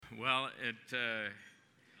Well, oh,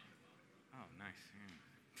 nice. Yeah.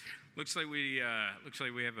 Looks like we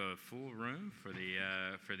have a full room for the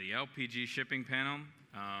LPG shipping panel,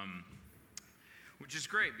 which is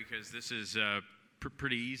great because this is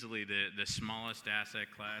pretty easily the smallest asset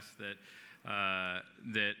class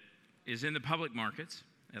that is in the public markets,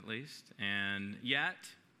 at least, and yet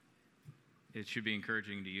it should be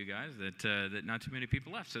encouraging to you guys that not too many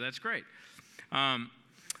people left. So that's great.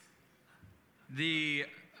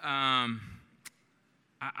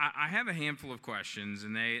 I have a handful of questions,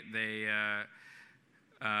 and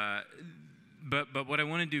but what I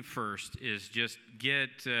want to do first is just get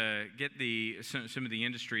some of the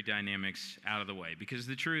industry dynamics out of the way, because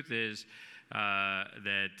the truth is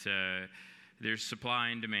that there's supply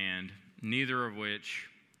and demand, neither of which,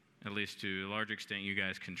 at least to a large extent, you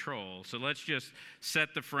guys control. So let's just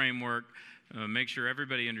set the framework, make sure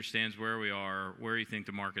everybody understands where we are, where you think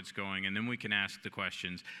the market's going, and then we can ask the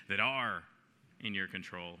questions that are in your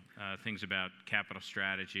control, things about capital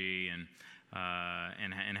strategy and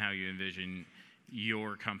how you envision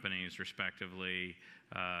your companies respectively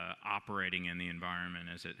operating in the environment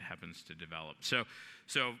as it happens to develop. So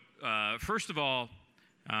first of all,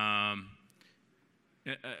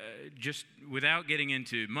 just without getting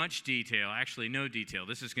into much detail, actually no detail,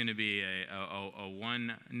 this is going to be a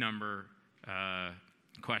one number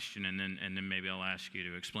question, and then maybe I'll ask you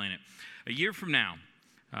to explain it. A year from now,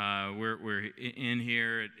 we're in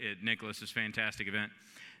here at Nicholas's fantastic event,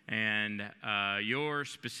 and your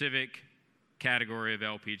specific category of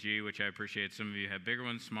LPG, which I appreciate, some of you have bigger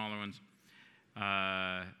ones, smaller ones.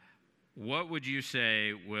 What would you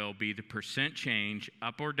say will be the percent change,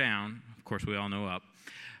 up or down? Of course, we all know up.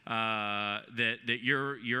 That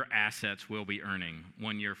your assets will be earning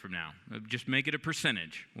 1 year from now. Just make it a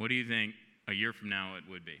percentage. What do you think a year from now it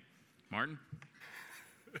would be? Martin?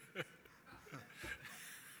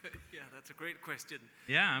 Yeah, that's a great question.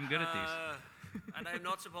 Yeah, I'm good at these. And I'm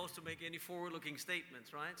not supposed to make any forward-looking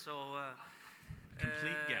statements, right? So,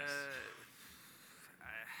 complete guess.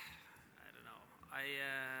 I don't know.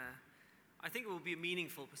 I think it will be a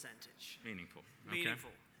meaningful percentage. Meaningful. Okay. Meaningful.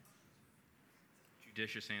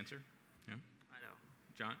 Judicious answer. Yeah. I know.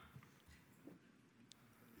 John?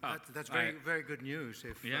 That's very good news.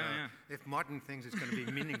 If Martin thinks it's going to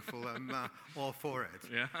be meaningful, I'm all for it.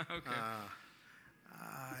 Yeah. Okay.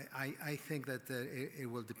 I think that it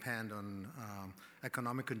will depend on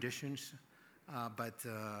economic conditions, but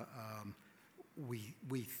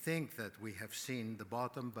we think that we have seen the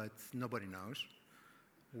bottom, but nobody knows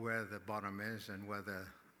where the bottom is and whether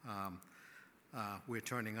we're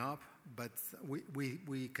turning up. But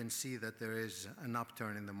we can see that there is an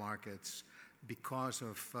upturn in the markets because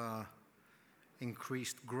of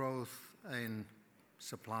increased growth in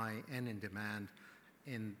supply and in demand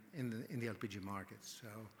in the LPG markets. So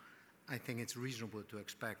I think it's reasonable to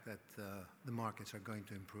expect that the markets are going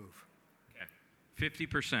to improve. Okay.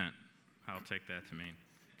 50%. I'll take that to mean.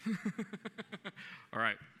 All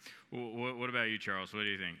right. What about you, Charles? What do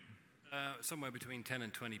you think? Somewhere between 10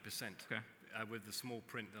 and 20%. Okay. With the small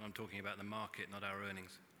print that I'm talking about the market, not our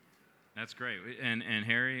earnings. That's great. And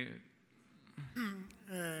Harry?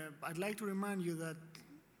 I'd like to remind you that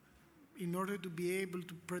in order to be able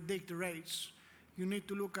to predict the rates, you need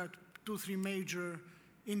to look at 2-3 major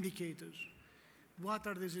indicators. What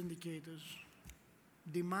are these indicators?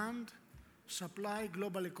 Demand, supply,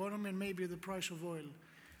 global economy, and maybe the price of oil.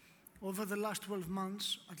 Over the last 12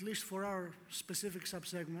 months, at least for our specific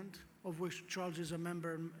subsegment, of which Charles is a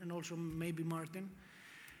member and also maybe Martin,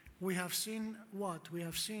 we have seen what? We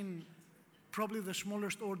have seen probably the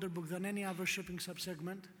smallest order book than any other shipping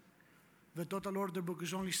subsegment. The total order book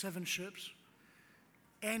is only 7 ships.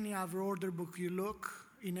 Any other order book you look,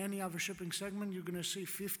 in any other shipping segment, you're going to see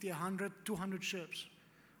 50, 100, 200 ships.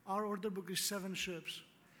 Our order book is 7 ships.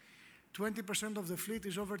 20% of the fleet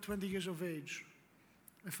is over 20 years of age.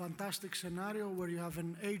 A fantastic scenario where you have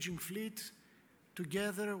an aging fleet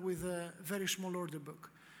together with a very small order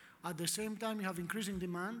book. At the same time, you have increasing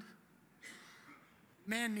demand.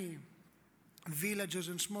 Many villages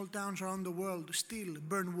and small towns around the world still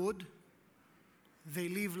burn wood. They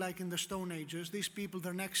live like in the Stone Ages. These people,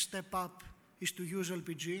 their next step up is to use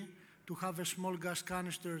LPG, to have a small gas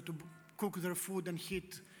canister to cook their food and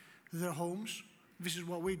heat their homes. This is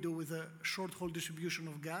what we do with a short-haul distribution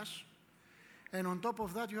of gas. And on top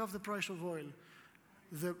of that, you have the price of oil.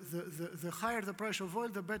 The higher the price of oil,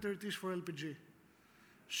 the better it is for LPG.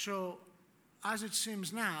 So, as it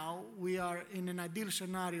seems now, we are in an ideal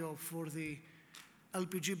scenario for the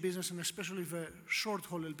LPG business, and especially the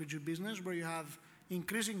short-haul LPG business, where you have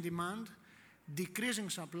increasing demand, decreasing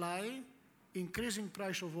supply, increasing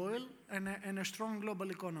price of oil, and a strong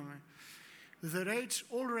global economy. The rates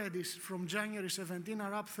already from January 17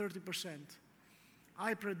 are up 30%.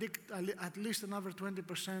 I predict at least another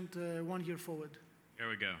 20% 1 year forward. There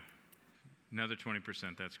we go. Another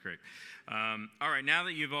 20%, that's great. All right, now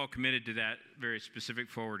that you've all committed to that very specific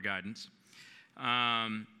forward guidance,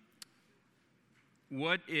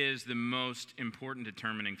 what is the most important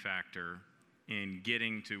determining factor in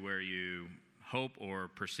getting to where you hope or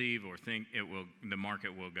perceive or think the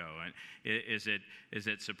market will go? And is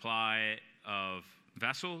it supply of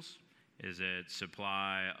vessels? Is it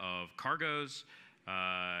supply of cargoes?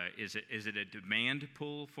 Is it a demand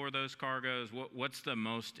pull for those cargoes? What's the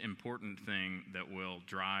most important thing that will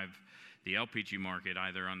drive the LPG market,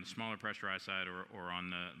 either on the smaller pressurized side or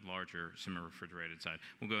on the larger semi-refrigerated side?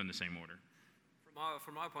 We'll go in the same order.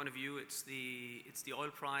 From our point of view, it's the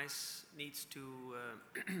oil price needs to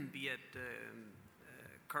be at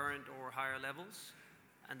current or higher levels,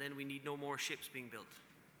 and then we need no more ships being built.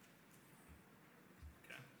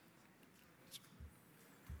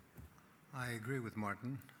 I agree with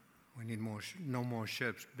Martin. We need no more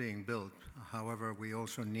ships being built. However, we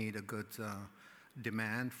also need a good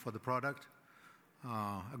demand for the product,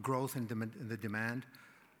 a growth in the demand,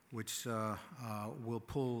 which will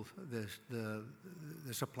pull the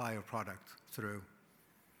supply of product through.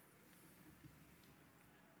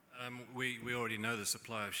 We already know the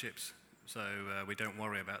supply of ships, so we don't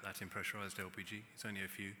worry about that in pressurized LPG. It's only a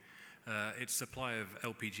few. It's supply of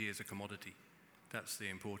LPG as a commodity. That's the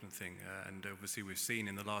important thing. And obviously we've seen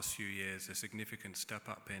in the last few years a significant step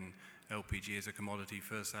up in LPG as a commodity,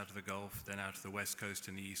 first out of the Gulf, then out of the West Coast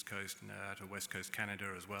and the East Coast, and out of West Coast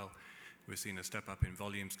Canada as well. We've seen a step up in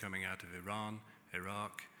volumes coming out of Iran,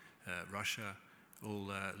 Iraq, Russia,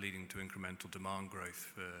 all leading to incremental demand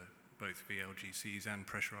growth for both VLGCs and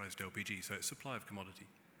pressurized LPG. So it's supply of commodity.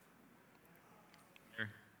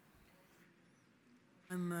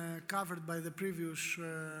 I'm covered by the previous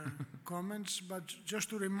comments, but just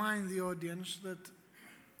to remind the audience that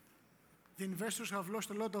the investors have lost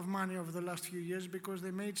a lot of money over the last few years because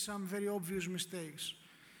they made some very obvious mistakes.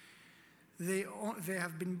 They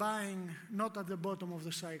have been buying not at the bottom of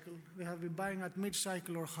the cycle. They have been buying at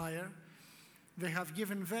mid-cycle or higher. They have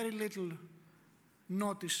given very little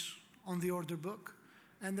notice on the order book,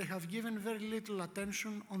 and they have given very little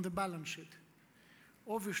attention on the balance sheet.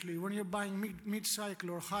 Obviously, when you're buying mid-cycle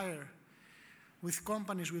or higher with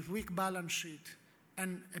companies with weak balance sheet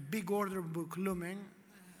and a big order book looming,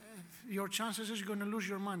 your chances is you're going to lose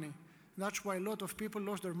your money. That's why a lot of people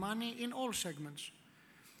lost their money in all segments.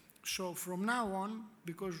 So from now on,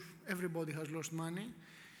 because everybody has lost money,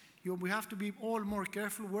 we have to be all more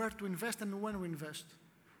careful where to invest and when we invest.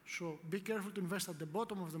 So be careful to invest at the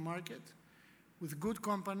bottom of the market with good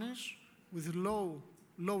companies, with low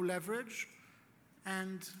leverage,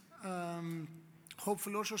 and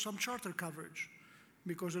hopefully also some charter coverage,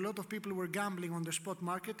 because a lot of people were gambling on the spot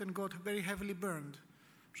market and got very heavily burned.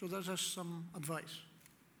 So that's just some advice.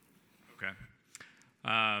 Okay.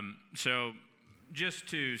 So just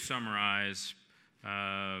to summarize,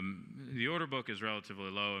 the order book is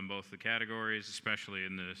relatively low in both the categories, especially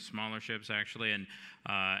in the smaller ships, actually, and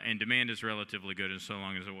demand is relatively good, and so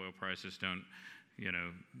long as the oil prices don't,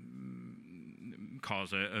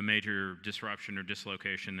 cause a major disruption or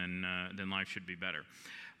dislocation, then life should be better.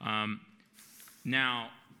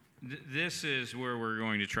 Now, this is where we're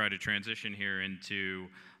going to try to transition here into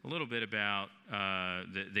a little bit about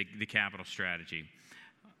the capital strategy.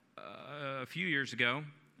 A few years ago,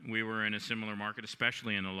 we were in a similar market,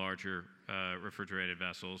 especially in the larger refrigerated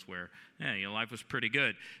vessels, where life was pretty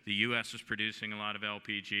good. The U.S. was producing a lot of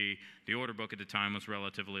LPG. The order book at the time was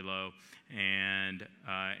relatively low, and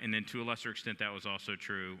then to a lesser extent, that was also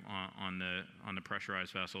true on the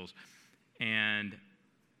pressurized vessels. And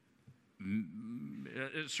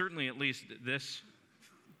certainly, at least this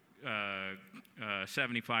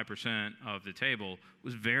 75% of the table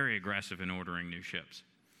was very aggressive in ordering new ships.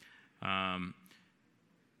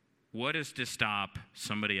 What is to stop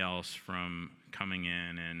somebody else from coming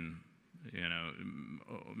in and,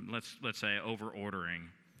 let's say over-ordering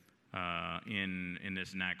in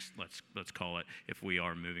this next, let's call it, if we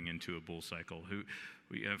are moving into a bull cycle?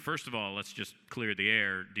 First of all, let's just clear the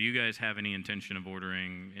air. Do you guys have any intention of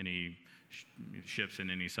ordering any ships in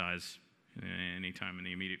any size anytime in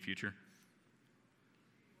the immediate future?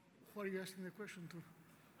 What are you asking the question to?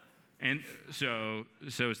 And so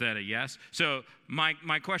is that a yes? So my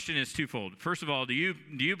question is twofold. First of all, do you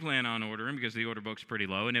plan on ordering because the order book's pretty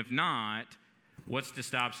low? And if not, what's to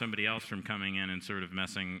stop somebody else from coming in and sort of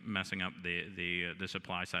messing up the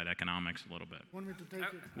supply side economics a little bit? Want me to take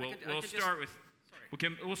it? We'll start with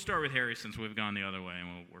We'll start with Harry since we've gone the other way, and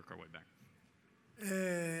we'll work our way back.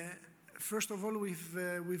 First of all,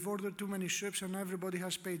 we've ordered too many ships and everybody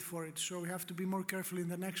has paid for it. So we have to be more careful in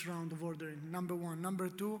the next round of ordering, number one. Number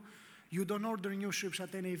two, you don't order new ships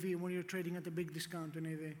at NAV when you're trading at a big discount to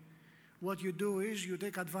NAV. What you do is you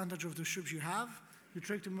take advantage of the ships you have, you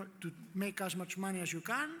try to make as much money as you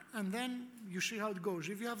can, and then you see how it goes.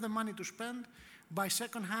 If you have the money to spend, buy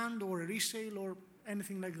second-hand or a resale or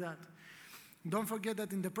anything like that. Don't forget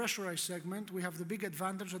that in the pressurized segment, we have the big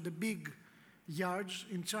advantage that the big yards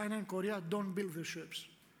in China and Korea don't build the ships.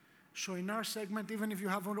 So in our segment, even if you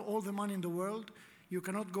have all the money in the world, you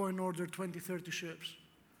cannot go and order 20, 30 ships,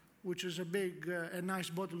 which is a nice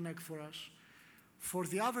bottleneck for us. For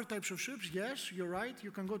the other types of ships, yes, you're right.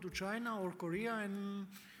 You can go to China or Korea and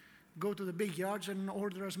go to the big yards and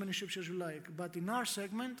order as many ships as you like. But in our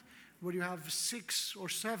segment, where you have 6 or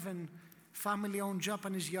 7 family-owned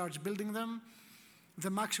Japanese yards building them, the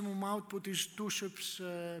maximum output is 2 ships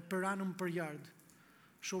per annum per yard.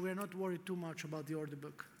 So we're not worried too much about the order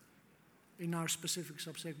book in our specific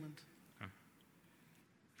subsegment. Okay.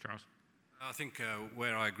 Charles? I think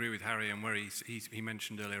where I agree with Harry and where he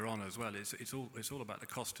mentioned earlier on as well, it's all about the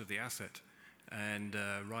cost of the asset. And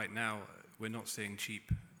right now, we're not seeing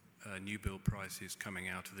cheap new build prices coming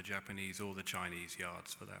out of the Japanese or the Chinese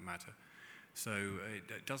yards for that matter. So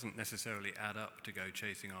it doesn't necessarily add up to go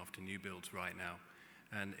chasing after new builds right now.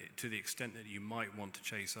 And to the extent that you might want to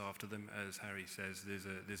chase after them, as Harry says,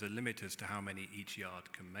 there's a limit as to how many each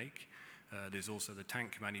yard can make. There's also the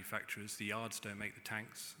tank manufacturers. The yards don't make the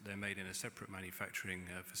tanks. They're made in a separate manufacturing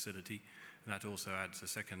facility. And that also adds a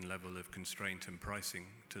second level of constraint and pricing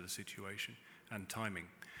to the situation and timing.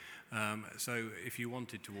 So if you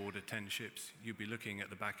wanted to order 10 ships, you'd be looking at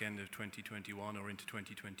the back end of 2021 or into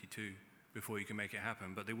 2022 before you can make it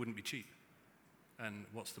happen, but they wouldn't be cheap. And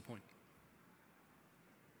what's the point?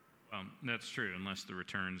 That's true, unless the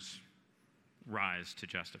returns rise to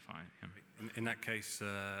justify it. Yeah. In that case,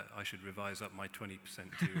 I should revise up my 20%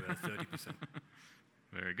 to 30%.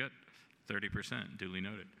 Very good. 30%, duly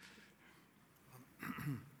noted.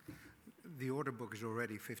 The order book is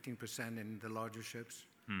already 15% in the larger ships,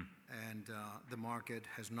 and the market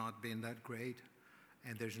has not been that great,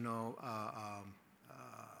 and there's no,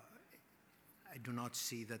 I do not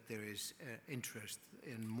see that there is interest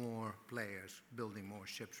in more players building more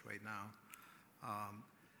ships right now.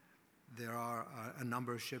 There are a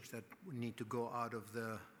number of ships that need to go out of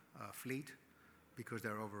the fleet because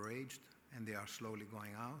they're overaged and they are slowly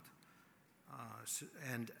going out.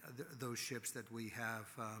 Those ships that we have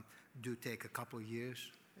do take a couple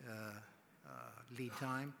years lead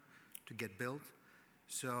time to get built.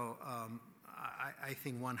 So I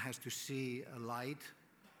think one has to see a light,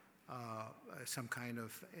 some kind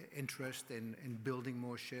of interest in building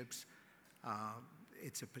more ships.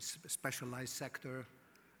 It's a specialized sector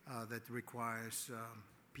that requires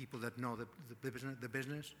people that know the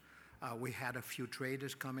business. We had a few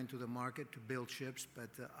traders come into the market to build ships, but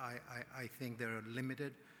I think they're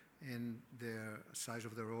limited in their size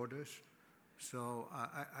of their orders. So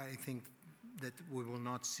I think that we will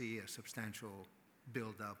not see a substantial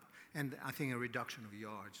build-up. And I think a reduction of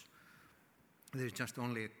yards. There's just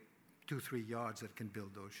only 2-3 yards that can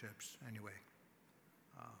build those ships anyway.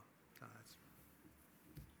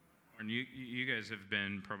 And you guys have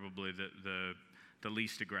been probably the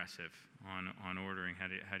least aggressive on ordering. How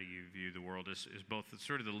do you view the world as both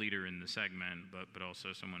sort of the leader in the segment, but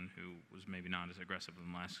also someone who was maybe not as aggressive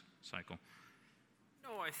in the last cycle?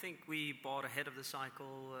 No, I think we bought ahead of the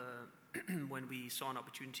cycle when we saw an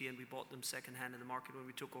opportunity, and we bought them secondhand in the market when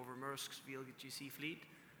we took over Maersk's VLGC fleet,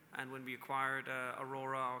 and when we acquired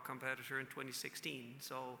Aurora, our competitor, in 2016.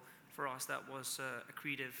 So for us, that was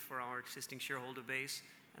accretive for our existing shareholder base,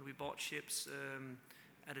 and we bought ships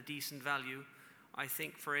at a decent value. I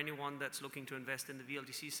think for anyone that's looking to invest in the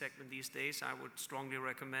VLGC segment these days, I would strongly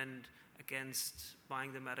recommend against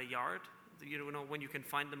buying them at a yard, when you can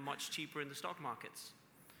find them much cheaper in the stock markets.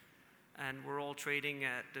 And we're all trading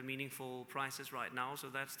at meaningful prices right now, so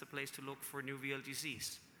that's the place to look for new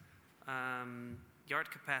VLGCs. Yard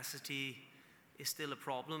capacity is still a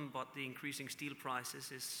problem, but the increasing steel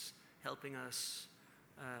prices is helping us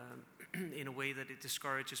in a way that it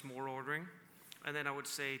discourages more ordering. And then I would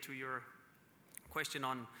say to your question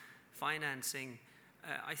on financing,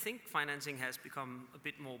 I think financing has become a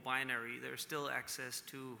bit more binary. There's still access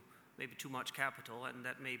to maybe too much capital, and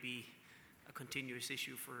that may be a continuous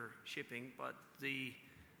issue for shipping, but the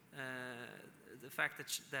fact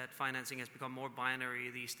that financing has become more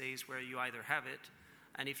binary these days, where you either have it,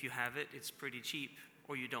 and if you have it, it's pretty cheap,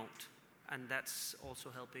 or you don't. And that's also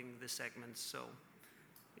helping the segment. So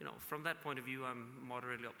from that point of view, I'm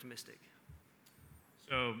moderately optimistic.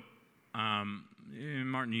 So,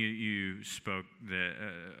 Martin, you spoke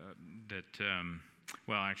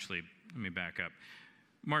well, actually, let me back up.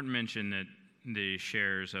 Martin mentioned that the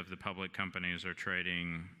shares of the public companies are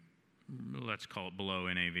trading, let's call it below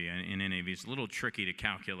NAV. And NAV is a little tricky to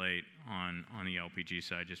calculate on the LPG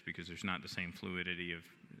side just because there's not the same fluidity of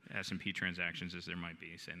S&P transactions as there might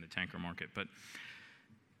be, say, in the tanker market. But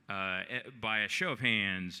by a show of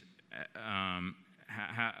hands,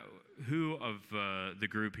 who of the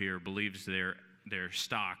group here believes their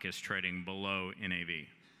stock is trading below NAV?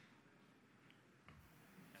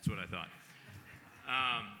 That's what I thought.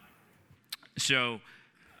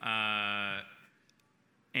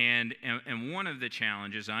 And one of the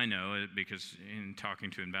challenges I know, because in talking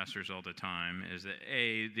to investors all the time, is that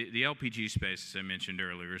the LPG space, as I mentioned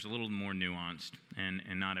earlier, is a little more nuanced, and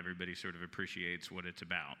not everybody sort of appreciates what it's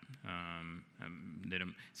about.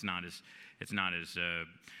 It's not as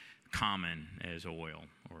common as oil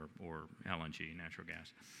or LNG, natural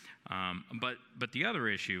gas. But the other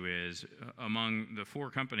issue is, among the four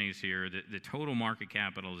companies here, the total market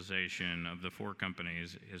capitalization of the four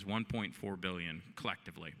companies is $1.4 billion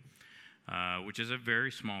collectively, which is a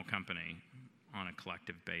very small company on a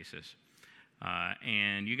collective basis.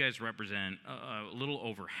 And you guys represent a little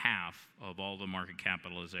over half of all the market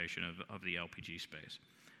capitalization of the LPG space.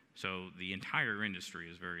 So the entire industry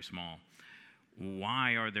is very small.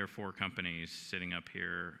 Why are there four companies sitting up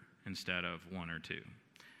here instead of one or two?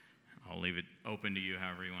 I'll leave it open to you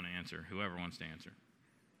however you want to answer, whoever wants to answer.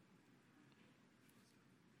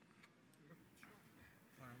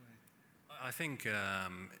 I think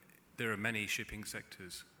there are many shipping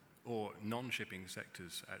sectors, or non-shipping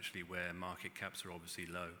sectors actually, where market caps are obviously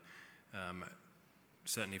low.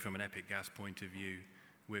 Certainly from an Epic Gas point of view,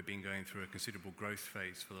 we've been going through a considerable growth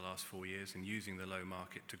phase for the last 4 years and using the low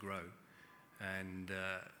market to grow. And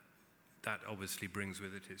that obviously brings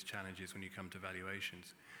with it its challenges when you come to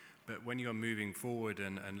valuations. But when you're moving forward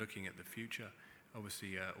and looking at the future,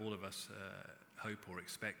 obviously all of us hope or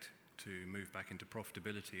expect to move back into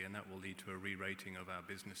profitability, and that will lead to a re-rating of our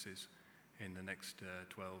businesses in the next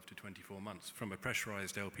 12 to 24 months. From a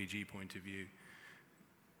pressurized LPG point of view,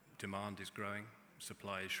 demand is growing,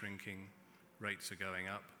 supply is shrinking, rates are going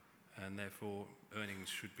up, and therefore earnings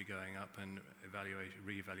should be going up and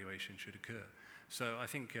re-evaluation should occur. So I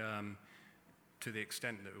think to the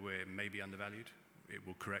extent that we're maybe undervalued, it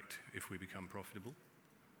will correct if we become profitable.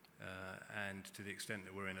 And to the extent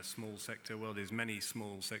that we're in a small sector, well, there's many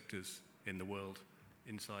small sectors in the world,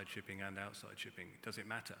 inside shipping and outside shipping. Does it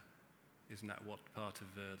matter? Isn't that what part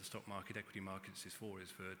of the stock market, equity markets is for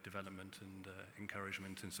development and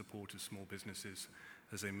encouragement and support of small businesses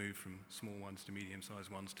as they move from small ones to medium-sized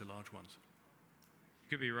ones to large ones?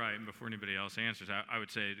 You could be right, and before anybody else answers, I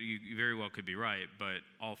would say you very well could be right, but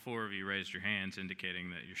all four of you raised your hands indicating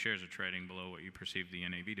that your shares are trading below what you perceive the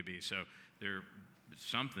NAV to be. So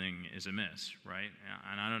something is amiss, right?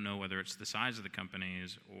 And I don't know whether it's the size of the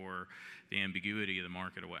companies or the ambiguity of the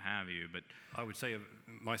market or what have you, but I would say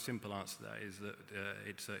my simple answer to that is that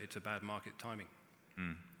it's a bad market timing.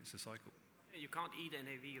 It's a cycle. You can't eat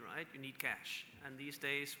NAV, right? You need cash. And these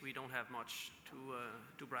days, we don't have much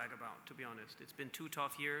to brag about, to be honest. It's been 2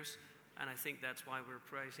 tough years, and I think that's why we're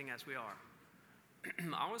pricing as we are.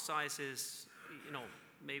 Our size is,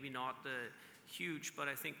 maybe not huge, but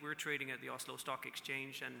I think we're trading at the Oslo Stock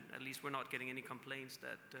Exchange, and at least we're not getting any complaints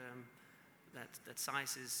that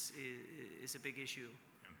size is a big issue.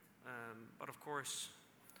 But of course,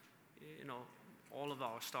 all of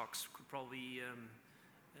our stocks could probably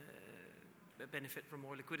benefit from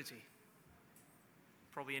more liquidity.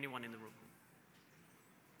 Probably anyone in the room.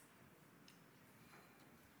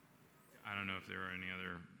 I don't know if there are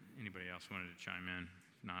anybody else wanted to chime in.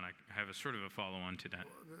 If not, I have a sort of a follow-on to that.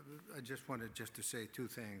 I just wanted to say two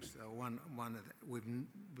things. One, we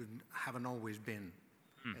haven't always been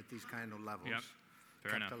at these kind of levels,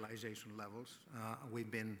 Fair capitalization levels.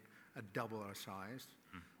 We've been at double our size.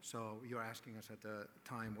 So you're asking us at the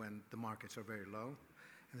time when the markets are very low.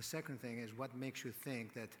 And the second thing is, what makes you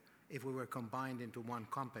think that if we were combined into one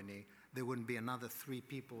company, there wouldn't be another 3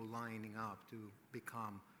 people lining up to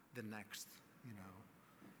become the next,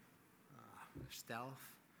 Stealth,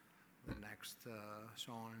 the next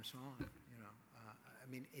so on and so on. I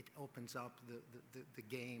mean, it opens up the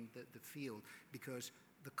game, the field, because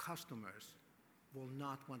the customers will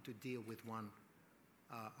not want to deal with one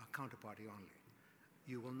counterparty only.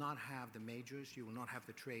 You will not have the majors, you will not have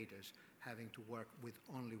the traders having to work with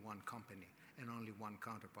only one company and only one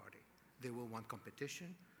counterparty. They will want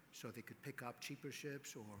competition so they could pick up cheaper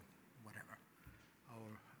ships or whatever.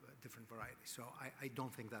 different varieties. So I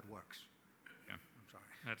don't think that works. Yeah. I'm sorry.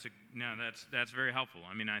 That's very helpful.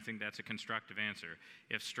 I mean, I think that's a constructive answer.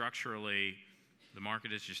 If structurally the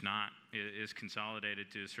market is just not is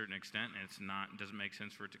consolidated to a certain extent, and doesn't make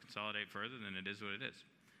sense for it to consolidate further, then it is what it is,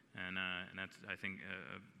 and that's, I think,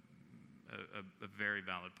 a very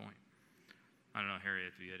valid point. I don't know, Harry,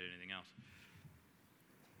 if you had anything else.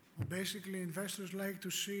 Basically, investors like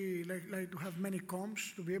to see, like to have many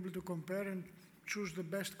comps to be able to compare and choose the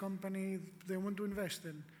best company they want to invest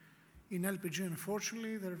in. In LPG,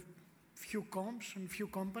 unfortunately, there are few comps and few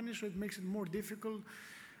companies, so it makes it more difficult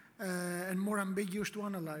and more ambiguous to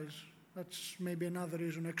analyze. That's maybe another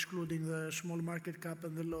reason, excluding the small market cap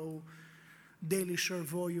and the low daily share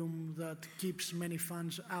volume that keeps many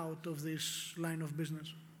funds out of this line of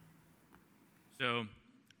business. So,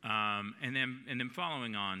 and then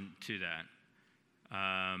following on to that,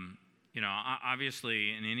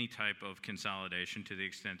 obviously in any type of consolidation, to the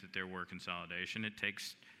extent that there were consolidation, it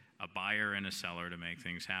takes a buyer and a seller to make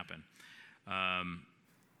things happen.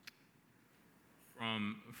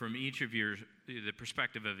 From each of the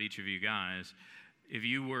perspective of each of you guys, if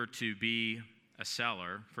you were to be a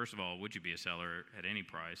seller, first of all, would you be a seller at any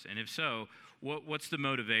price? And if so, what's the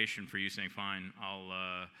motivation for you saying, fine,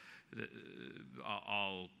 I'll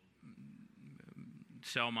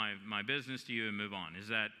sell my business to you and move on? Is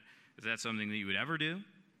that something that you would ever do?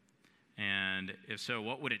 And if so,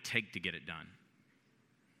 what would it take to get it done?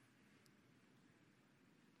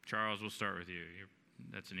 Charles, we'll start with you.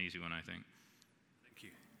 That's an easy one, I think. Thank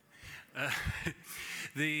you.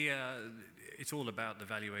 It's all about the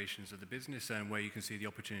valuations of the business and where you can see the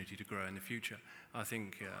opportunity to grow in the future. I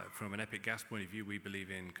think from an Epic Gas point of view, we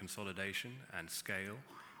believe in consolidation and scale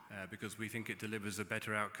because we think it delivers a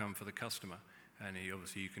better outcome for the customer. And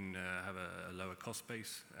obviously you can have a lower cost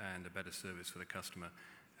base and a better service for the customer.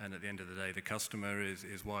 And at the end of the day, the customer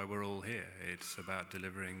is why we're all here. It's about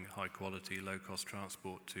delivering high quality, low cost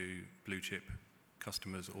transport to blue chip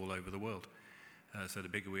customers all over the world. So the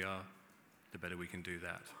bigger we are, the better we can do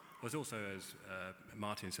that. There's also, as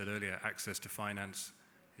Martin said earlier, access to finance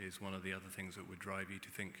is one of the other things that would drive you to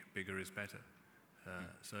think bigger is better.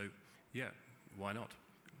 So, yeah, why not?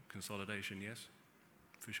 Consolidation, yes,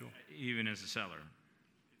 for sure. Even as a seller?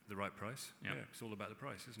 The right price? Yep. Yeah, it's all about the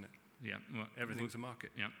price, isn't it? Yeah. Well, everything's a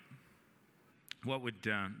market. Yeah. What would,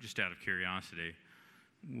 just out of curiosity,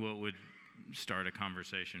 what would start a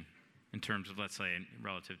conversation in terms of, let's say,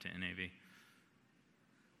 relative to NAV?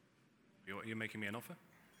 You're making me an offer?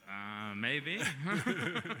 Maybe.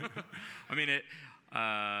 I mean,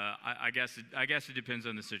 I guess it depends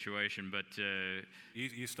on the situation, but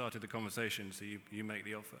you started the conversation, so you make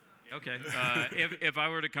the offer. Okay. If I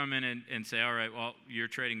were to come in and say, all right, well, you're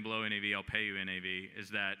trading below NAV, I'll pay you NAV, is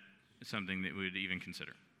that something that we would even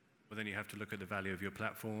consider? Well, then you have to look at the value of your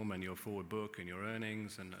platform and your forward book and your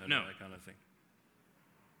earnings and all that kind of thing.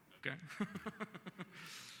 Okay.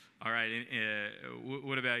 All right.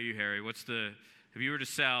 What about you, Harry? If you were to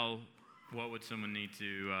sell, what would someone need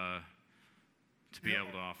to be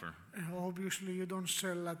able to offer? Obviously, you don't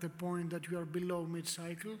sell at the point that you are below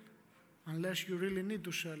mid-cycle unless you really need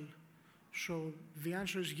to sell. So the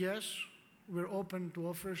answer is yes. We're open to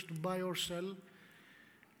offers to buy or sell.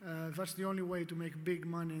 That's the only way to make big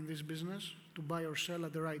money in this business, to buy or sell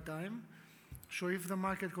at the right time. So if the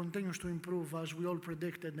market continues to improve, as we all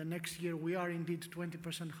predicted, the next year we are indeed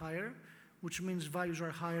 20% higher, which means values are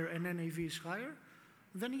higher and NAV is higher,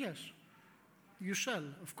 then yes, you sell.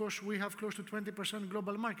 Of course, we have close to 20%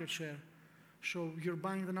 global market share. So you're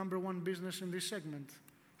buying the number one business in this segment.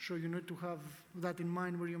 So you need to have that in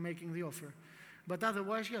mind where you're making the offer. But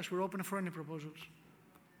otherwise, yes, we're open for any proposals.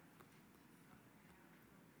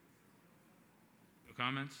 No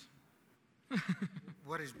comments?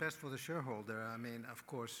 What is best for the shareholder? I mean, of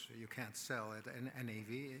course, you can't sell at an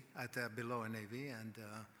NAV, below NAV, and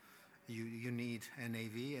you need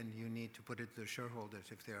NAV, and you need to put it to the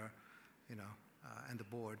shareholders if they're, and the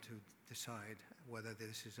board to decide whether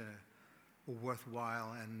this is a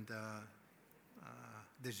worthwhile and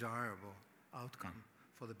desirable outcome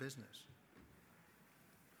for the business.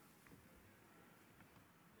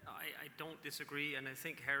 I don't disagree, and I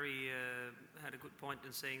think Harry had a good point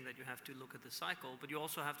in saying that you have to look at the cycle, but you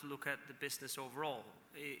also have to look at the business overall.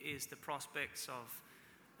 Is the prospects of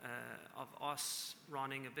us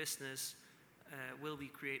running a business, will we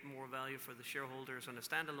create more value for the shareholders on a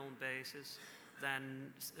standalone basis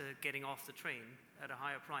than getting off the train at a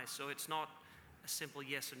higher price? So it's not a simple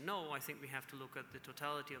yes and no. I think we have to look at the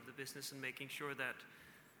totality of the business and making sure that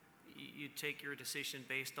you take your decision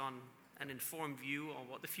based on an informed view on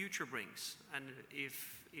what the future brings. And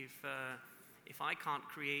if I can't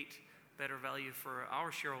create better value for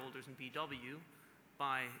our shareholders in BW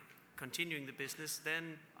by continuing the business, then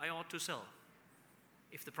I ought to sell,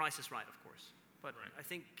 if the price is right, of course. But Right. I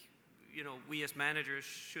think, we as managers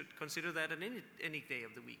should consider that on any day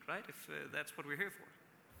of the week, right? If that's what we're here for.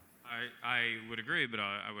 I would agree, but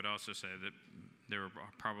I would also say that there are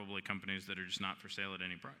probably companies that are just not for sale at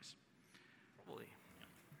any price. Probably.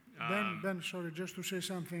 Ben, sorry, just to say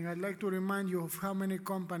something. I'd like to remind you of how many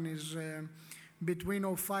companies between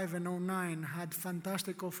 2005 and 2009 had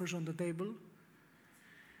fantastic offers on the table,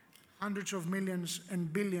 hundreds of millions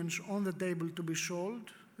and billions on the table to be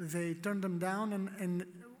sold. They turned them down, and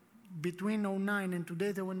between 2009 and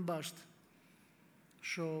today, they went bust.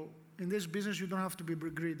 So in this business, you don't have to be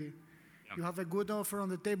greedy. Yeah. You have a good offer on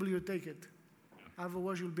the table, you take it.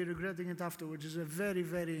 Otherwise, you'll be regretting it afterwards. It's a very,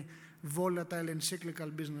 very volatile and cyclical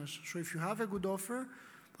business. So if you have a good offer,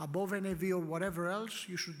 above NAV or whatever else,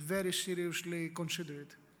 you should very seriously consider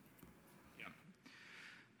it.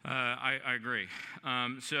 I agree.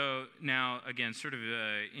 So now, again, sort of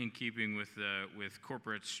in keeping with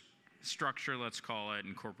corporate structure, let's call it,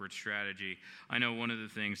 and corporate strategy, I know one of the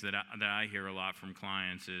things that I hear a lot from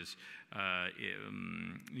clients is,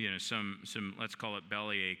 some let's call it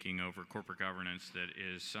belly aching over corporate governance that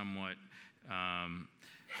is somewhat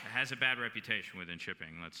has a bad reputation within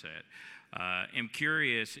shipping. Let's say it. I'm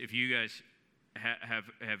curious if you guys have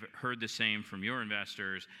heard the same from your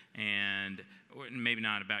investors, and maybe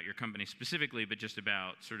not about your company specifically, but just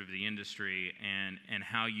about sort of the industry and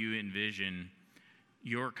how you envision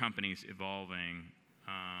your companies evolving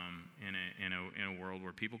in a world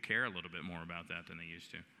where people care a little bit more about that than they used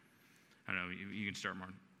to. I don't know. You can start,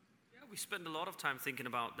 Martin. Yeah, we spend a lot of time thinking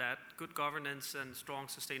about that. Good governance and strong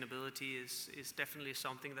sustainability is definitely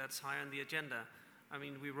something that's high on the agenda. I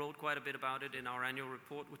mean, we wrote quite a bit about it in our annual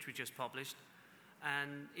report, which we just published.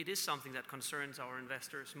 And it is something that concerns our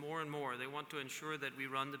investors more and more. They want to ensure that we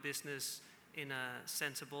run the business in a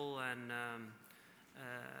sensible and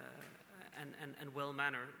well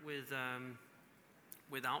manner,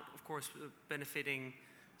 without, of course, benefiting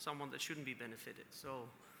someone that shouldn't be benefited. So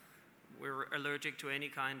we're allergic to any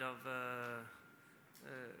kind of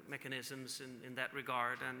mechanisms in that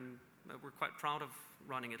regard, and we're quite proud of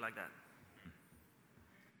running it like that.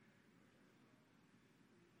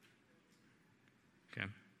 Okay.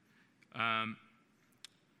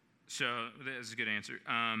 So that's a good answer.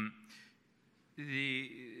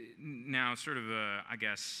 Now, sort of, I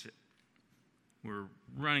guess we're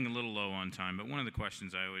running a little low on time, but one of the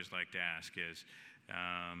questions I always like to ask is,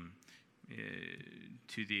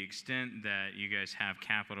 to the extent that you guys have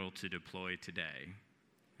capital to deploy today,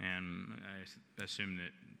 and I assume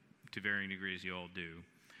that to varying degrees you all do,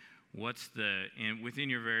 within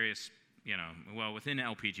your various, within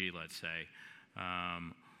LPG, let's say,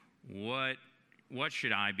 what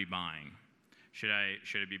should I be buying? Should I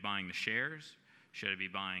be buying the shares? Should I be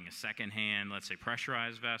buying a second-hand, let's say,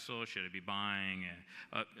 pressurized vessel? Should I be buying,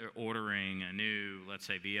 ordering a new, let's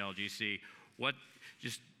say, VLGC? What?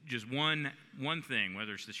 Just one thing,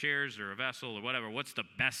 whether it's the shares or a vessel or whatever. What's the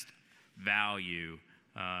best value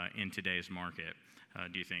in today's market?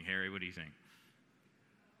 Do you think, Harry? What do you think?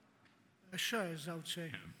 Shares, I would say.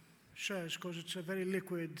 Yeah. Shares, because it's a very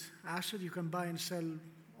liquid asset. You can buy and sell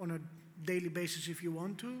on a daily basis if you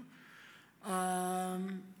want to.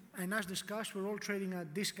 And as discussed, we're all trading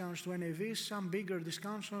at discounts to NAV, some bigger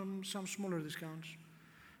discounts, some smaller discounts.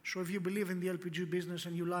 So if you believe in the LPG business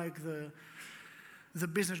and you like the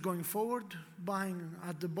business going forward, buying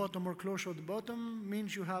at the bottom or close to the bottom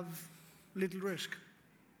means you have little risk.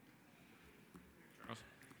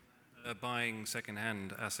 Charles? Buying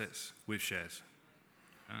second-hand assets with shares.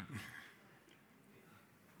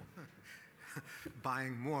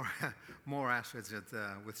 Buying more assets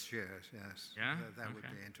with shares, yes. Yeah? That would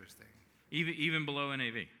Okay. be interesting. Even below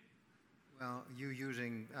NAV? Well, you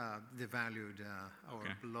using devalued or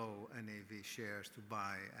Okay. below NAV shares to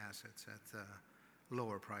buy assets at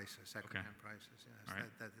lower prices, second-hand prices, yes. All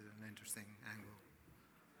right. That is an interesting angle.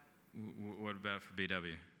 What about for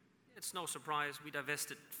BW? It's no surprise we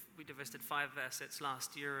divested 5 assets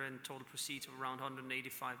last year and total proceeds of around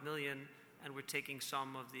 185 million, and we're taking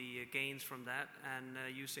some of the gains from that and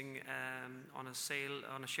using on a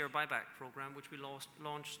share buyback program which we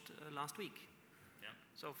launched last week. Yeah.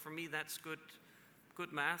 So for me that's good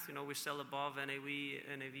math. We sell above NAV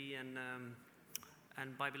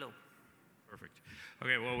and buy below. Perfect.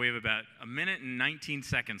 Okay, well, we have about a minute and 19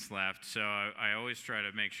 seconds left, so I always try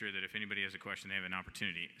to make sure that if anybody has a question, they have an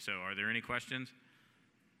opportunity. So are there any questions?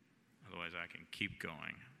 Otherwise, I can keep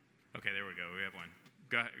going. Okay, there we go. We have one.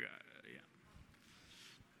 Go ahead. Yeah.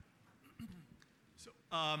 So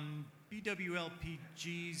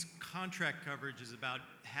BWLPG's contract coverage is about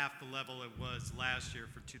half the level it was last year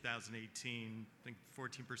for 2018, I think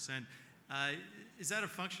 14%. Is that a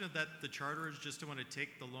function of that the charterers just don't want to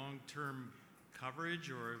take the long-term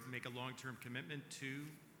coverage or make a long-term commitment to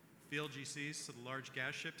VLGCs, to the large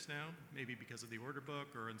gas ships now, maybe because of the order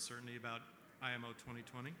book or uncertainty about IMO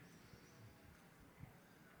 2020? I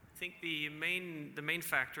think the main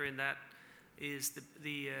factor in that is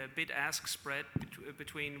the bid-ask spread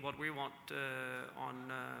between what we want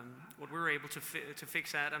what we're able to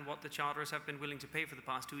fix at and what the charterers have been willing to pay for the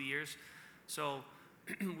past 2 years. So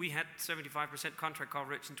we had 75% contract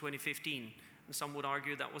coverage in 2015. And some would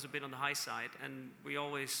argue that was a bit on the high side, and we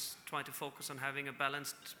always try to focus on having a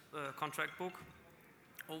balanced contract book.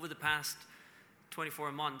 Over the past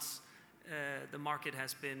 24 months, the market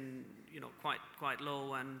has been, quite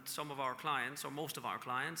low, and some of our clients, or most of our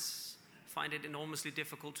clients, find it enormously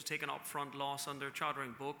difficult to take an upfront loss on their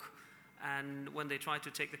chartering book. And when they try to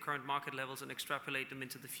take the current market levels and extrapolate them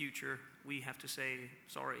into the future, we have to say,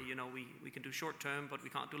 sorry, we can do short term, but we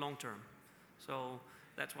can't do long term. So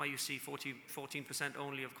that's why you see 14%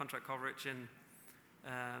 only of contract coverage in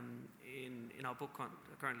our book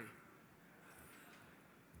currently.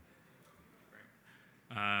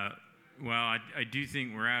 Well, I do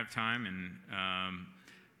think we're out of time, and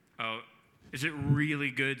is it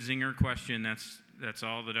really good, Zinger question? That's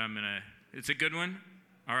all that I'm gonna. It's a good one.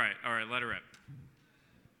 All right, let her rip.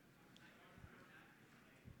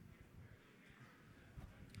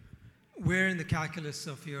 Where in the calculus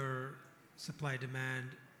of your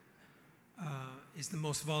supply-demand is the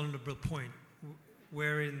most vulnerable point?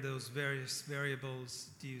 Where in those various variables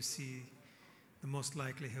do you see the most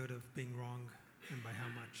likelihood of being wrong, and by how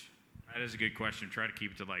much? That is a good question. Try to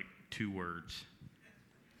keep it to like 2 words.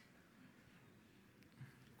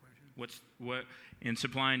 What in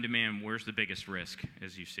supply and demand, where's the biggest risk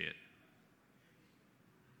as you see it?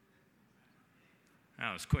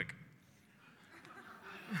 That was quick.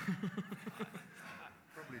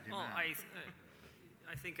 Probably demand. Well,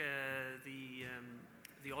 I think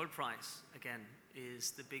the oil price, again,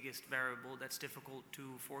 is the biggest variable that's difficult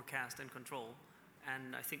to forecast and control.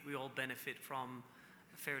 And I think we all benefit from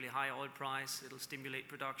a fairly high oil price. It'll stimulate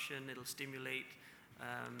production. It'll stimulate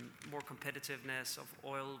more competitiveness of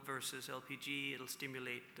oil versus LPG. It'll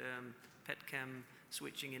stimulate petchem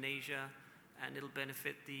switching in Asia, and it'll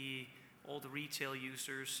benefit all the retail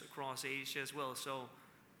users across Asia as well. So,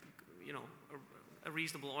 a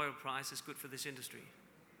reasonable oil price is good for this industry.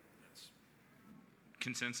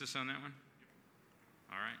 Consensus on that one?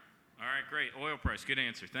 All right, great. Oil price, good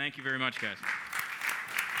answer. Thank you very much, guys.